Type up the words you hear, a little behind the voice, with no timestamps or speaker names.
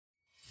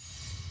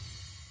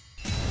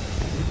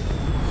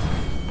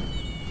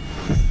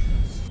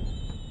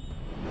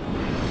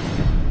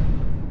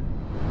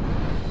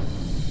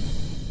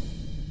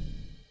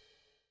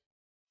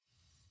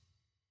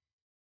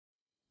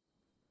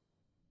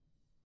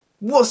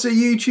What's up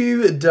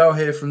YouTube, Dal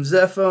here from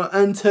Zephyr,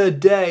 and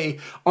today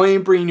I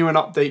am bringing you an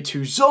update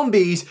to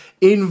zombies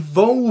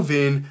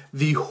involving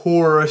the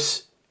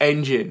Horus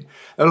engine.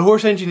 Now the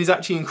Horus engine is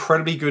actually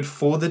incredibly good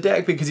for the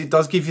deck because it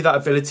does give you that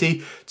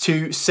ability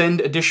to send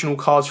additional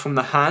cards from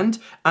the hand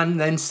and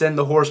then send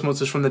the Horus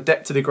monsters from the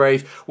deck to the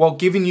grave while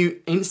giving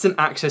you instant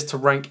access to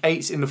rank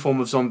 8s in the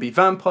form of zombie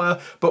vampire,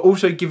 but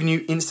also giving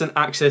you instant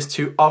access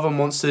to other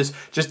monsters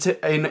just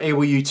to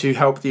enable you to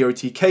help the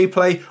OTK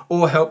play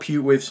or help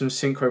you with some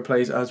synchro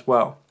plays as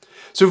well.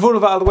 So with all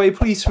of that out of the way,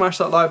 please smash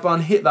that like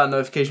button, hit that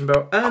notification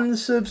bell and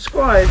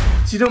subscribe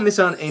so you don't miss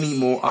out on any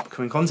more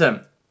upcoming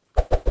content.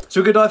 So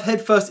we're going to dive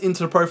head first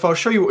into the profile,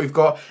 show you what we've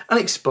got, and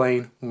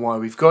explain why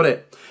we've got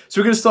it. So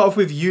we're going to start off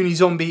with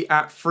Unizombie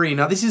at 3.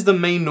 Now this is the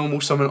main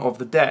normal summon of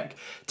the deck.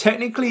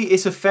 Technically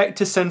its effect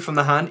to send from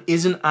the hand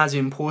isn't as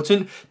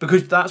important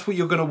because that's what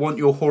you're going to want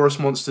your Horus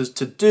monsters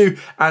to do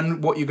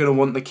and what you're going to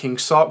want the King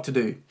Sark to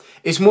do.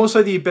 It's more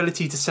so the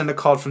ability to send a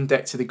card from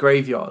deck to the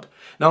graveyard.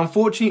 Now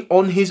unfortunately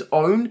on his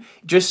own,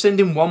 just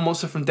sending one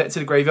monster from deck to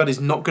the graveyard is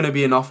not going to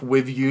be enough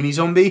with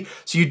Unizombie.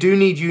 So you do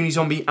need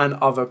Unizombie and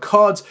other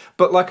cards,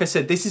 but like I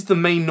said, this is the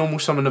main normal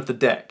summon of the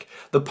deck.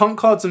 The punk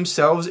cards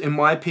themselves, in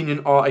my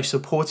opinion, are a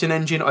supporting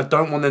engine. I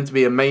don't want them to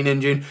be a main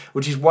engine,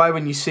 which is why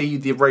when you see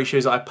the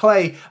ratios I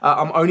play,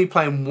 I'm only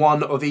playing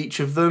one of each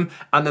of them,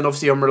 and then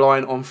obviously I'm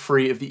relying on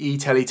 3 of the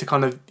E-Telly to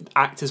kind of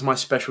act as my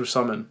special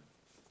summon.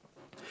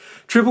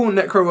 Triple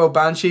Necrowell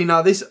Banshee.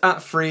 Now this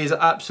at 3 is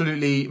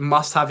absolutely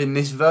must have in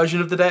this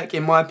version of the deck,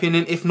 in my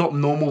opinion, if not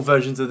normal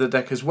versions of the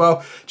deck as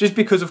well. Just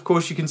because of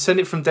course you can send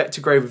it from deck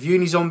to grave with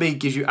Unizombie,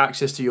 gives you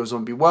access to your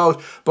zombie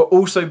world, but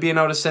also being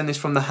able to send this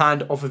from the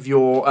hand off of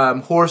your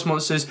Horus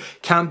monsters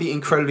can be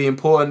incredibly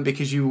important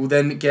because you will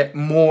then get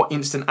more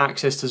instant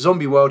access to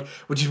zombie world,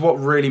 which is what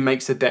really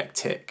makes the deck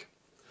tick.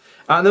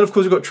 And then of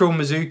course we've got Triple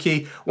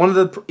Mizuki. One of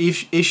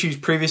the issues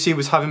previously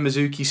was having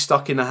Mizuki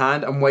stuck in the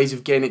hand and ways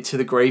of getting it to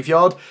the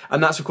graveyard.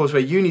 And that's of course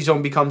where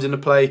Unizombie comes into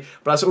play,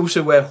 but that's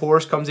also where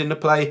Horus comes into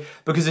play.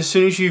 Because as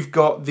soon as you've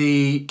got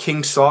the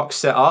King Sark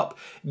set up,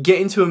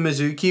 getting to a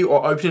Mizuki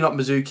or opening up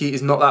Mizuki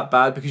is not that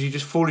bad because you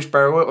just Foolish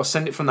Burial it or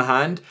send it from the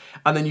hand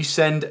and then you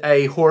send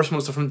a Horus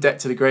monster from deck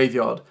to the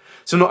graveyard.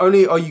 So not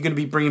only are you going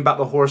to be bringing back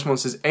the Horus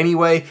monsters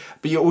anyway,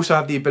 but you also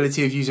have the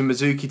ability of using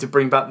Mizuki to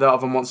bring back the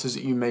other monsters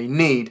that you may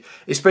need.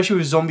 Especially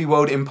with Zombie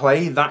World in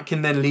play, that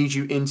can then lead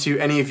you into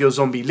any of your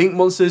Zombie Link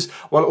monsters,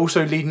 while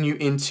also leading you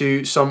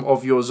into some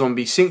of your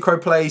Zombie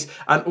Synchro plays,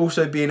 and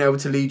also being able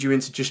to lead you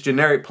into just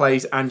generic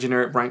plays and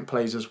generic rank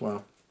plays as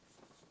well.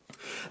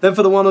 Then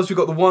for the one-offs, we've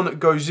got the 1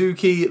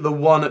 Gozuki, the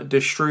 1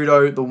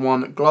 Destrudo, the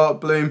 1 Glow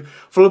Up Bloom,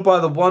 followed by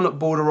the 1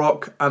 Border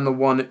Rock and the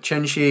 1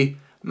 Chenshi,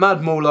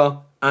 Mad Mauler,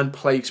 and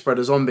Plague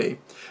Spreader Zombie.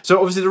 So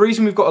obviously the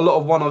reason we've got a lot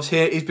of one-offs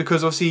here is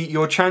because obviously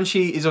your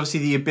Chenshi is obviously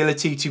the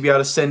ability to be able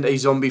to send a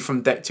zombie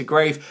from deck to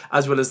grave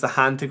as well as the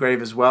hand to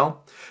grave as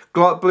well.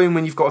 Glow Up Bloom,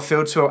 when you've got a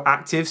field spell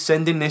active,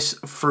 sending this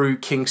through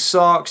King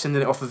Sark,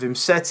 sending it off of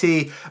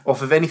Imseti,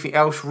 off of anything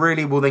else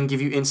really will then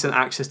give you instant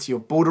access to your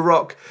Border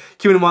Rock.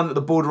 Keeping in mind that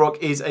the Border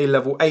Rock is a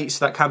level 8,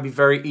 so that can be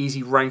very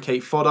easy rank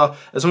 8 fodder.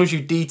 As long as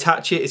you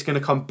detach it, it's going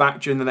to come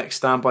back during the next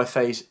standby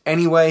phase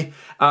anyway.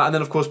 And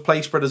then of course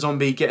Plague Spreader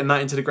Zombie, getting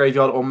that into the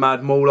graveyard or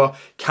Mad Mauler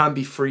can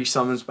be 3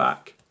 summons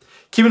back.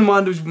 Keep in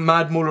mind with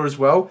Mad Mauler as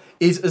well,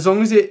 is as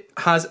long as it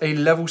has a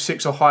level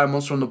 6 or higher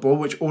monster on the board,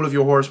 which all of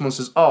your Horus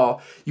monsters are,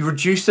 you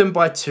reduce them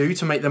by 2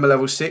 to make them a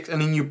level 6,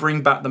 and then you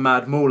bring back the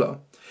Mad Mauler.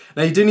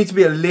 Now you do need to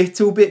be a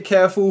little bit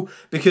careful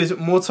because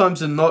more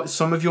times than not,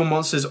 some of your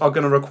monsters are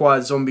going to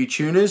require zombie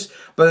tuners,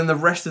 but then the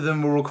rest of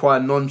them will require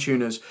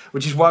non-tuners,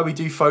 which is why we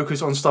do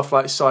focus on stuff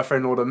like Cypher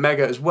and Order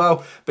Mega as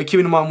well. But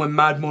keeping in mind when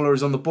Mad Mauler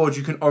is on the board,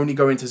 you can only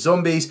go into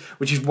zombies,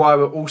 which is why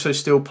we're also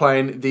still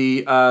playing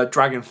the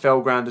Dragon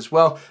Fellground as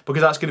well,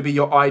 because that's going to be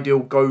your ideal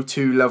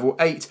go-to level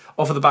 8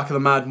 off of the back of the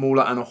Mad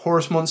Mauler and a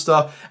Horus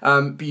monster.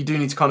 But you do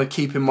need to kind of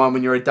keep in mind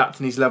when you're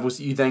adapting these levels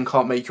that you then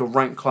can't make your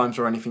rank climbs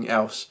or anything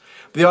else.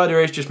 But the idea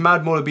is just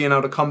Mad Mauler being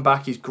able to come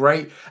back is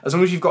great. As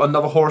long as you've got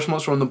another Horus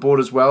monster on the board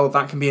as well,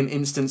 that can be an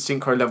instant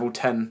synchro level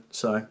 10.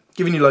 So,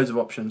 giving you loads of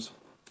options.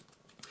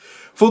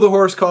 For the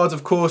Horus cards,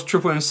 of course,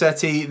 Triple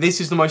Imseti,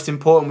 this is the most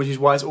important, which is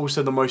why it's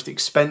also the most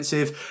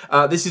expensive.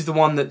 This is the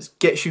one that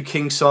gets you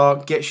King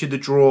Sark, gets you the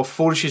draw,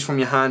 Foolishes from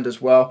your hand as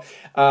well.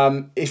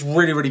 It's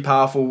really, really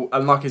powerful,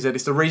 and like I said,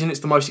 it's the reason it's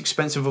the most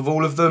expensive of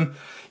all of them.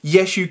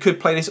 Yes, you could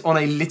play this on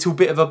a little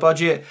bit of a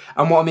budget,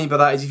 and what I mean by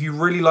that is if you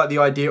really like the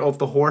idea of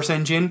the Horus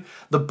engine,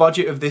 the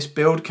budget of this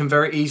build can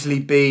very easily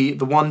be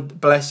the 1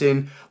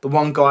 Blessing, the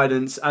 1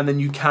 Guidance, and then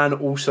you can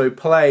also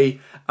play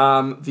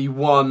the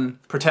 1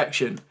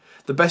 Protection.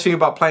 The best thing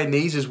about playing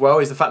these as well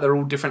is the fact they're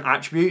all different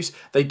attributes.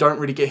 They don't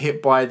really get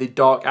hit by the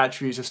dark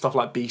attributes of stuff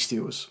like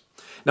Bestials.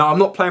 Now, I'm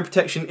not playing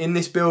Protection in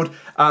this build,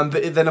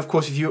 but then, of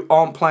course, if you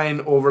aren't playing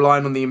or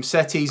relying on the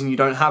Imsetis and you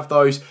don't have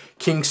those,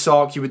 King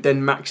Sark, you would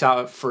then max out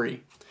at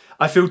 3.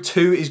 I feel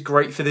 2 is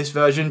great for this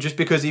version just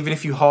because even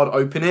if you hard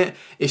open it,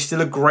 it's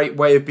still a great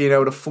way of being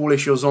able to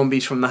foolish your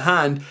zombies from the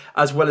hand,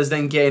 as well as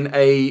then getting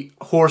a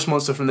Horus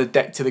monster from the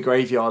deck to the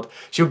graveyard.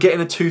 So you're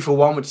getting a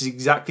 2-for-1, which is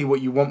exactly what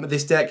you want with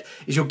this deck,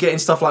 is you're getting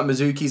stuff like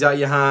Mizukis out of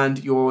your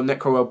hand, your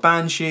Necrowell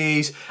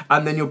Banshees,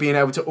 and then you're being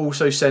able to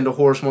also send a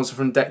Horus monster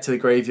from deck to the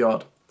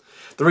graveyard.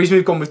 The reason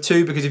we've gone with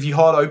 2, because if you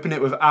hard open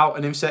it without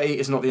an Imseti,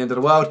 it's not the end of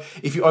the world.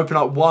 If you open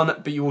up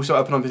 1, but you also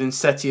open up an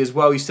Imseti as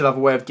well, you still have a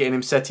way of getting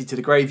Imseti to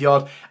the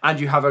graveyard, and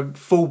you have a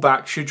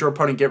fallback. Should your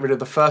opponent get rid of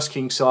the first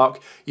King Sark,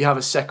 you have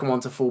a second one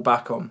to fall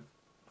back on.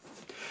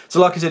 So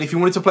like I said, if you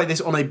wanted to play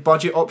this on a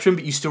budget option,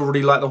 but you still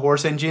really like the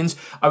Horus engines,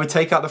 I would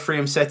take out the 3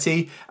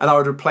 Imseti, and I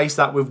would replace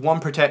that with 1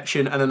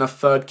 protection and then a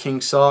 3rd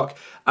King Sark.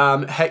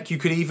 Heck, you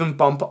could even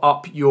bump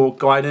up your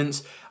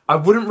guidance. I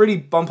wouldn't really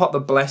bump up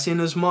the blessing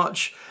as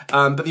much,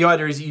 but the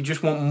idea is that you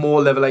just want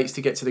more level 8s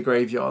to get to the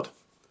graveyard.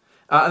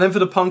 And then for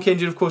the Punk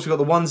engine, of course, we've got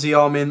the 1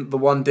 Z-Armin, the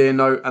 1 Deer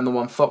Note, and the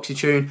 1 Foxy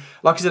Tune.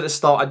 Like I said at the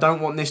start, I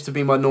don't want this to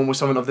be my normal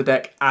summon of the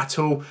deck at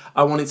all.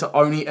 I want it to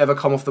only ever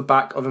come off the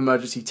back of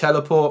Emergency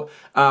Teleport,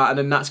 and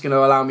then that's going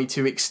to allow me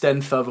to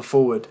extend further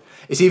forward.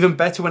 It's even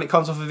better when it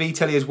comes off of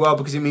E-Telly as well,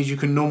 because it means you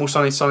can normal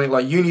summon something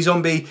like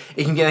Unizombie.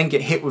 It can then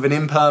get hit with an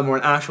Imperm or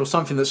an Ash or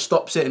something that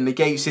stops it and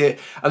negates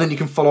it, and then you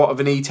can follow up with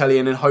an E-Telly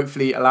and then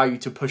hopefully allow you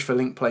to push for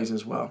Link plays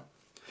as well.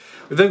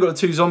 We've then got a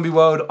 2 Zombie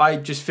World. I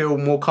just feel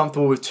more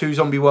comfortable with 2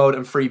 Zombie World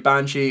and 3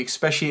 Banshee,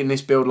 especially in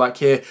this build like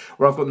here,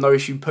 where I've got no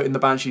issue putting the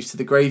Banshees to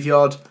the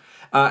graveyard.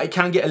 It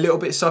can get a little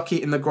bit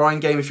sucky in the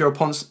grind game if your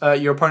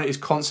opponent is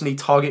constantly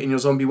targeting your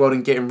Zombie World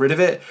and getting rid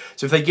of it.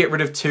 So if they get rid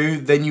of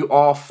 2, then you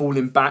are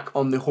falling back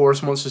on the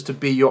Horus monsters to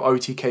be your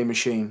OTK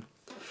machine.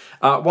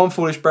 1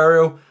 Foolish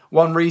Burial.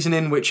 1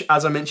 Reasoning, which,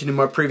 as I mentioned in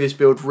my previous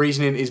build,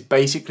 Reasoning is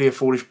basically a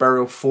Foolish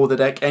Burial for the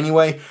deck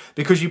anyway,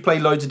 because you play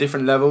loads of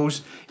different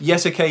levels.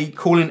 Yes, okay,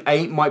 calling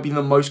 8 might be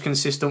the most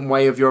consistent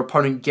way of your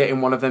opponent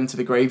getting one of them to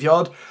the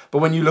graveyard, but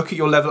when you look at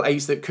your level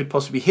 8s that could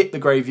possibly hit the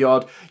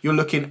graveyard, you're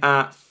looking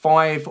at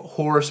 5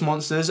 Horus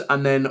monsters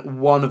and then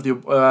 1 of the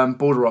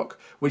Border Rock,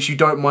 which you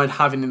don't mind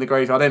having in the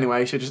graveyard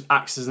anyway, so it just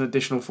acts as an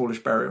additional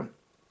Foolish Burial.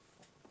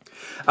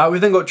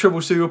 We've then got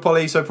Triple Super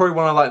Poly, so probably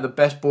one of like the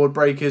best board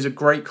breakers, a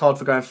great card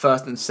for going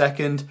 1st and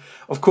 2nd.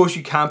 Of course,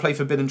 you can play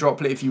Forbidden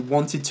Droplet if you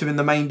wanted to in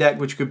the main deck,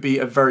 which could be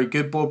a very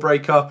good board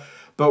breaker.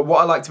 But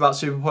what I liked about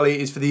Super Poly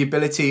is for the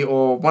ability,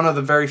 or one of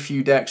the very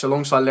few decks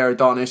alongside Lair of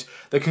Darkness,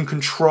 that can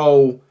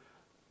control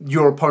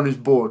your opponent's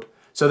board.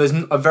 So there's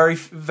a very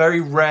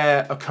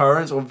rare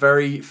occurrence, or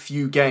very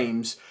few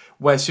games,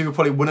 where Super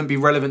Poly wouldn't be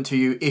relevant to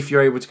you if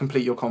you're able to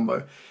complete your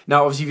combo.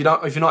 Now, obviously, if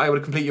you're not able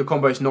to complete your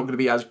combo, it's not going to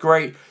be as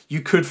great.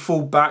 You could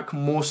fall back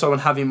more so on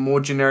having more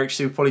generic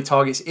Super Poly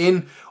targets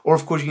in, or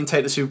of course, you can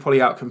take the Super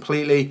Poly out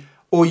completely,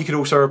 or you could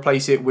also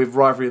replace it with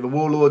Rivalry of the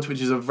Warlords,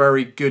 which is a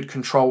very good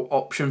control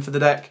option for the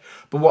deck.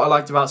 But what I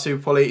liked about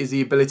Super Poly is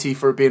the ability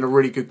for it being a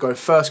really good go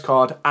 1st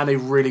card and a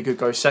really good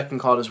go 2nd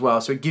card as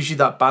well. So it gives you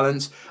that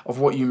balance of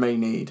what you may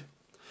need.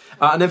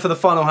 And then for the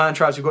final hand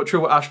traps, we've got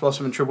Triple Ash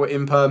Blossom and Triple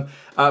Imperm.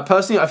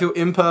 Personally, I feel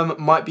Imperm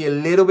might be a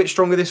little bit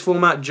stronger this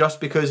format just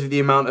because of the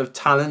amount of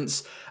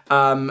talents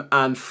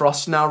and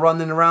Frost now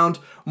running around.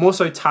 More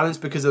so talents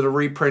because of the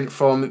reprint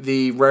from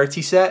the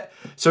Rarity set.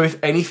 So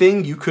if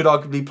anything, you could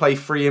arguably play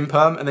 3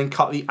 Imperm and then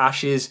cut the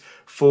Ashes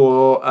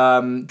for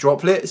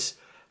droplets.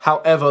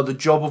 However, the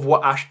job of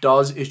what Ash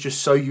does is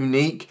just so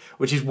unique,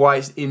 which is why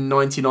it's in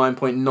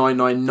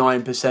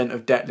 99.999%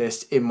 of deck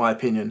lists, in my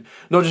opinion.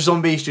 Not just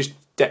zombies, just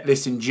deck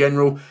list in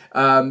general.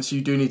 So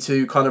you do need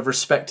to kind of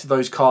respect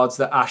those cards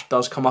that Ash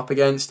does come up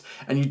against,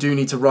 and you do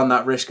need to run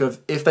that risk of,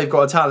 if they've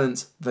got a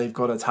talent, they've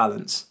got a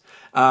talent.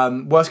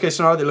 Worst case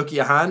scenario, they look at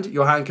your hand.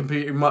 Your hand can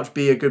pretty much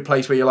be a good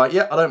place where you're like,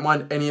 yeah, I don't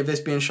mind any of this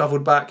being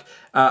shuffled back,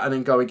 and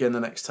then go again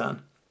the next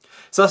turn.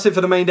 So that's it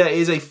for the main deck. It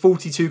is a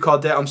 42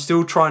 card deck. I'm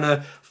still trying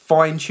to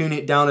fine-tune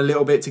it down a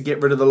little bit to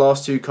get rid of the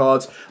last 2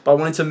 cards, but I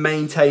wanted to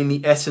maintain the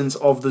essence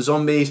of the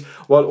zombies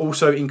while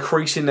also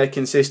increasing their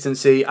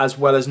consistency, as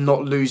well as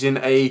not losing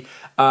a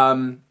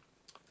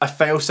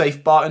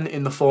fail-safe button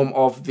in the form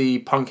of the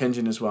Punk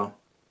engine as well.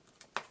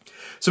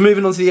 So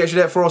moving on to the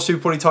extra deck for our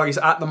Super Poly targets,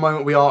 at the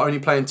moment we are only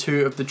playing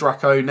 2 of the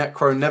Draco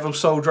Necro Neville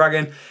Soul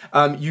Dragon.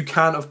 You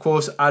can, of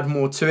course, add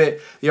more to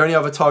it. The only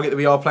other target that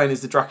we are playing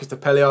is the Dracus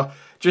Depelia,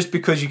 just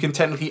because you can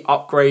technically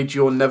upgrade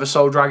your Never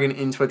Soul Dragon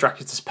into a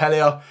Dracus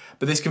Depelia,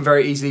 but this can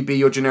very easily be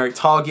your generic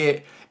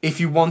target. If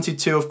you wanted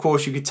to, of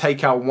course, you could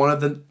take out one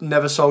of the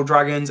Never Soul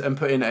Dragons and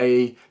put in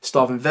a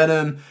Starving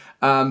Venom,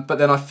 but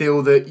then I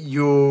feel that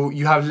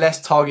you have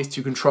less targets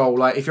to control.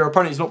 Like, if your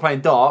opponent is not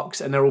playing Darks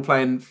and they're all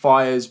playing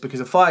Fires because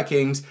of Fire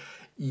Kings,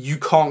 you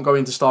can't go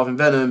into Starving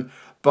Venom,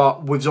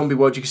 but with Zombie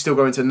World, you can still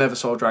go into Never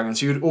Soul Dragon,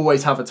 so you'd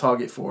always have a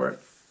target for it.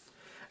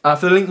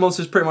 For the Link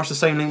monsters, pretty much the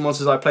same Link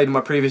monsters I played in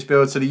my previous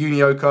build, so the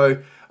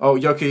Yugioh,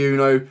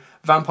 Yoko,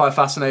 Vampire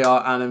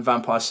Fascinator, and then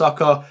Vampire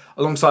Sucker,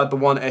 alongside the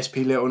 1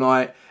 SP Little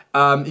Knight.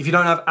 If you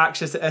don't have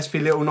access to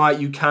SP Little Knight,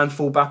 you can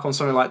fall back on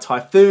something like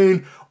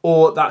Typhoon,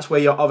 or that's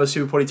where your other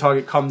Super Poly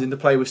target comes into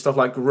play with stuff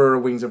like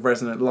Garura, Wings of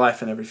Resonant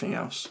Life, and everything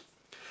else.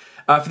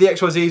 For the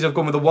XYZs, I've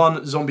gone with the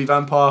 1 Zombie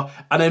Vampire,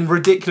 and then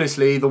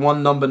ridiculously, the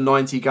 1 number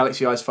 90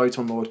 Galaxy Eyes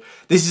Photon Lord.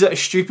 This is at a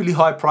stupidly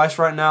high price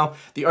right now.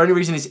 The only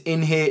reason it's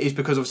in here is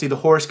because obviously the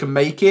Horus can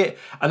make it,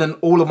 and then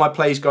all of my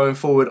plays going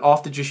forward,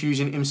 after just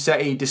using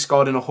Imseti,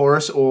 discarding a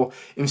Horus, or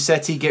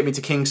Imseti, get me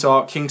to King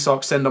Sark,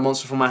 send a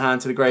monster from my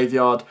hand to the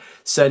graveyard,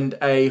 send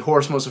a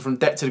Horus monster from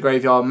deck to the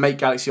graveyard, make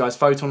Galaxy Eyes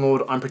Photon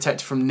Lord, I'm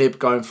protected from Nib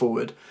going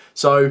forward.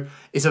 So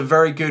it's a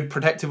very good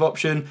protective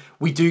option.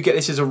 We do get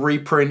this as a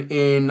reprint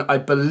in, I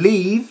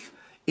believe,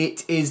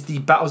 it is the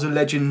Battles of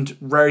Legend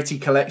Rarity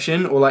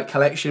Collection, or like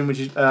collection, which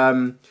is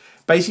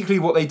basically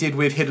what they did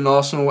with Hidden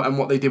Arsenal and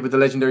what they did with the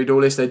Legendary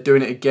Duelist. They're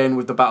doing it again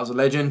with the Battles of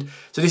Legend.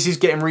 So this is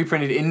getting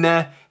reprinted in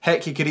there.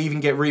 Heck, it could even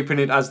get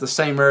reprinted as the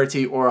same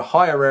rarity or a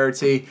higher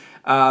rarity.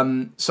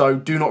 So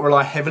do not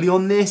rely heavily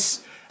on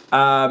this.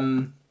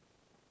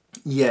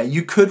 Yeah,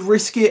 you could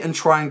risk it and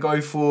try and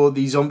go for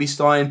the Zombie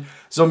Stein.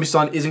 Zombie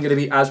Stein isn't going to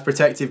be as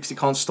protective because it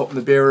can't stop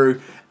Nibiru,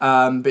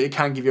 but it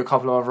can give you a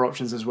couple of other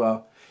options as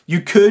well.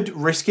 You could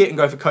risk it and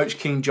go for Coach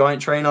King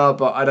Giant Trainer,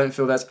 but I don't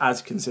feel that's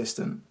as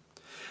consistent.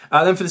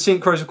 Then for the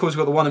Synchros, of course,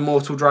 we've got the 1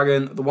 Immortal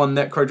Dragon, the 1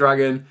 Necro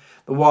Dragon,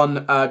 the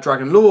 1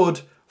 Dragon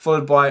Lord,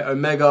 followed by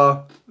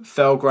Omega,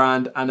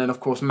 Felgrand, and then, of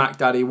course, Mac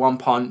Daddy, 1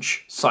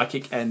 Punch,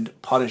 Psychic End,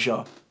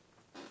 Punisher.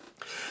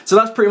 So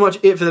that's pretty much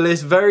it for the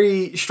list.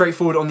 Very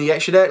straightforward on the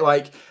extra deck.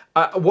 Like,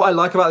 what I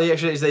like about the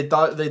extra deck is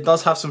they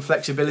does have some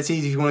flexibilities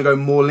if you want to go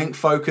more Link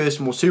focused,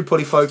 more Super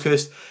Body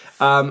focused,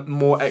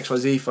 more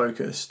XYZ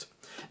focused.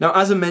 Now,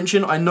 as I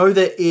mentioned, I know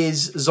there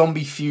is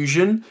Zombie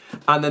Fusion,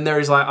 and then there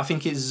is, like, I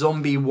think it's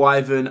Zombie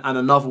Wyvern and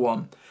another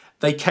one.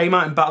 They came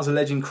out in Battles of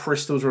Legend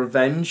Crystal's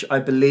Revenge, I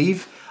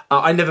believe.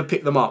 I never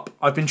picked them up.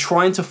 I've been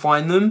trying to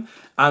find them,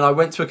 and I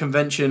went to a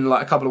convention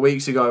like a couple of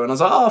weeks ago, and I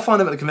was like, oh, I'll find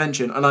them at the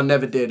convention, and I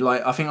never did.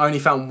 Like, I think I only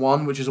found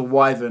one, which is a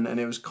Wyvern,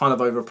 and it was kind of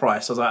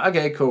overpriced. I was like,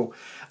 okay, cool.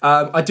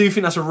 I do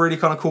think that's a really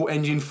kind of cool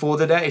engine for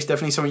the deck. It's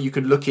definitely something you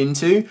could look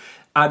into,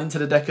 add into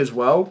the deck as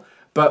well.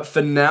 But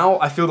for now,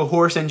 I feel the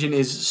Horus engine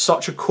is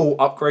such a cool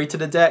upgrade to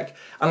the deck.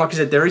 And like I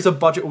said, there is a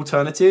budget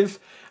alternative.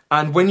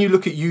 And when you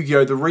look at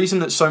Yu-Gi-Oh!, the reason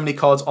that so many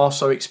cards are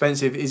so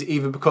expensive is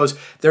either because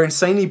they're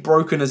insanely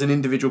broken as an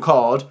individual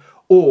card,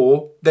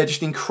 or they're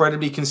just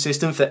incredibly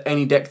consistent for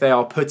any deck they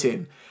are put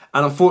in.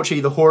 And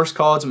unfortunately, the Horus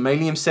cards,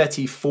 mainly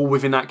Imseti, fall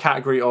within that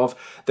category of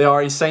they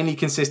are insanely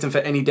consistent for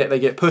any deck they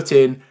get put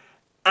in,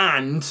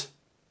 and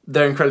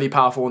they're incredibly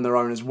powerful on their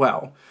own as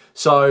well.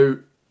 So,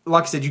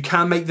 like I said, you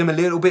can make them a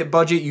little bit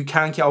budget. You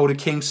can get hold of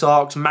King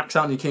Sarks, max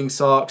out on your King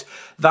Sarks.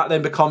 That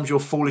then becomes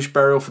your Foolish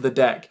Burial for the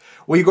deck.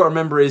 What you've got to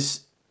remember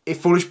is, it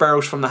Foolish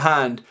Burial's from the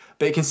hand,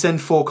 but it can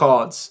send 4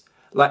 cards.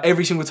 Like,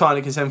 every single time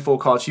it can send 4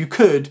 cards. You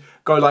could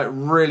go, like,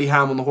 really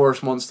ham on the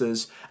Horus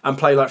monsters and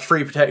play, like,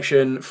 free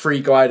protection, free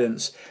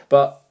guidance.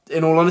 But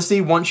in all honesty,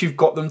 once you've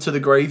got them to the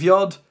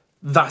graveyard,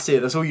 that's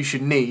it. That's all you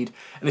should need.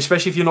 And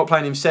especially if you're not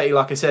playing Imseti,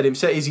 like I said,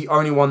 Imseti is the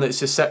only one that's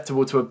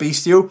susceptible to a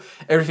Bestial.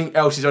 Everything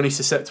else is only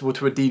susceptible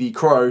to a DD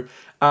Crow.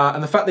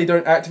 And the fact they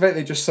don't activate,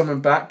 they just summon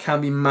back,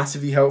 can be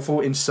massively helpful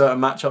in certain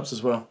matchups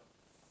as well.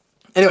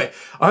 Anyway,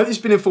 I hope this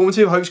has been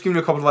informative. I hope it's given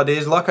you a couple of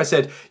ideas. Like I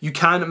said, you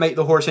can make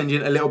the Horus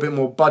engine a little bit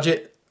more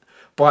budget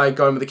by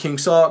going with the King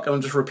Sark, and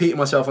I'm just repeating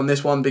myself on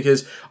this one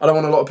because I don't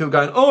want a lot of people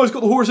going, oh, it's got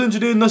the Horus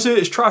engine in, that's it,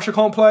 it's trash, I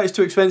can't play it, it's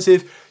too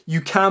expensive. You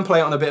can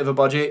play it on a bit of a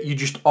budget, you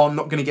just are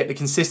not going to get the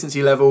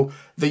consistency level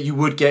that you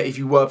would get if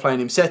you were playing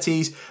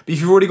Imsetis. But if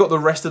you've already got the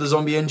rest of the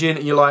zombie engine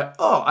and you're like,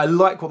 oh, I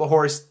like what the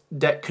Horus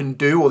deck can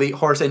do, or the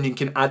Horus engine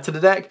can add to the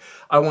deck,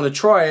 I want to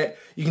try it,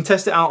 you can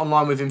test it out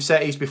online with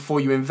Imsetis before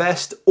you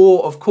invest,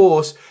 or of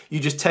course, you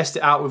just test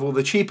it out with all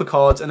the cheaper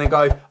cards and then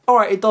go,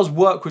 alright, it does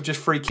work with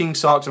just 3 King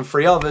Sarks and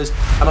 3 others,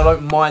 and I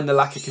don't mind the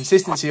lack of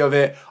consistency of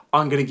it,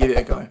 I'm going to give it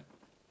a go.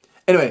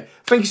 Anyway,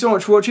 thank you so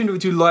much for watching. Don't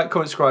forget to like,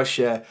 comment, subscribe,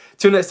 share.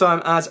 Till next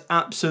time, as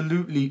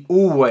absolutely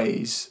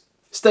always,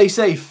 stay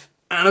safe,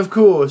 and of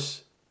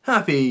course,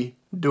 happy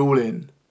dueling.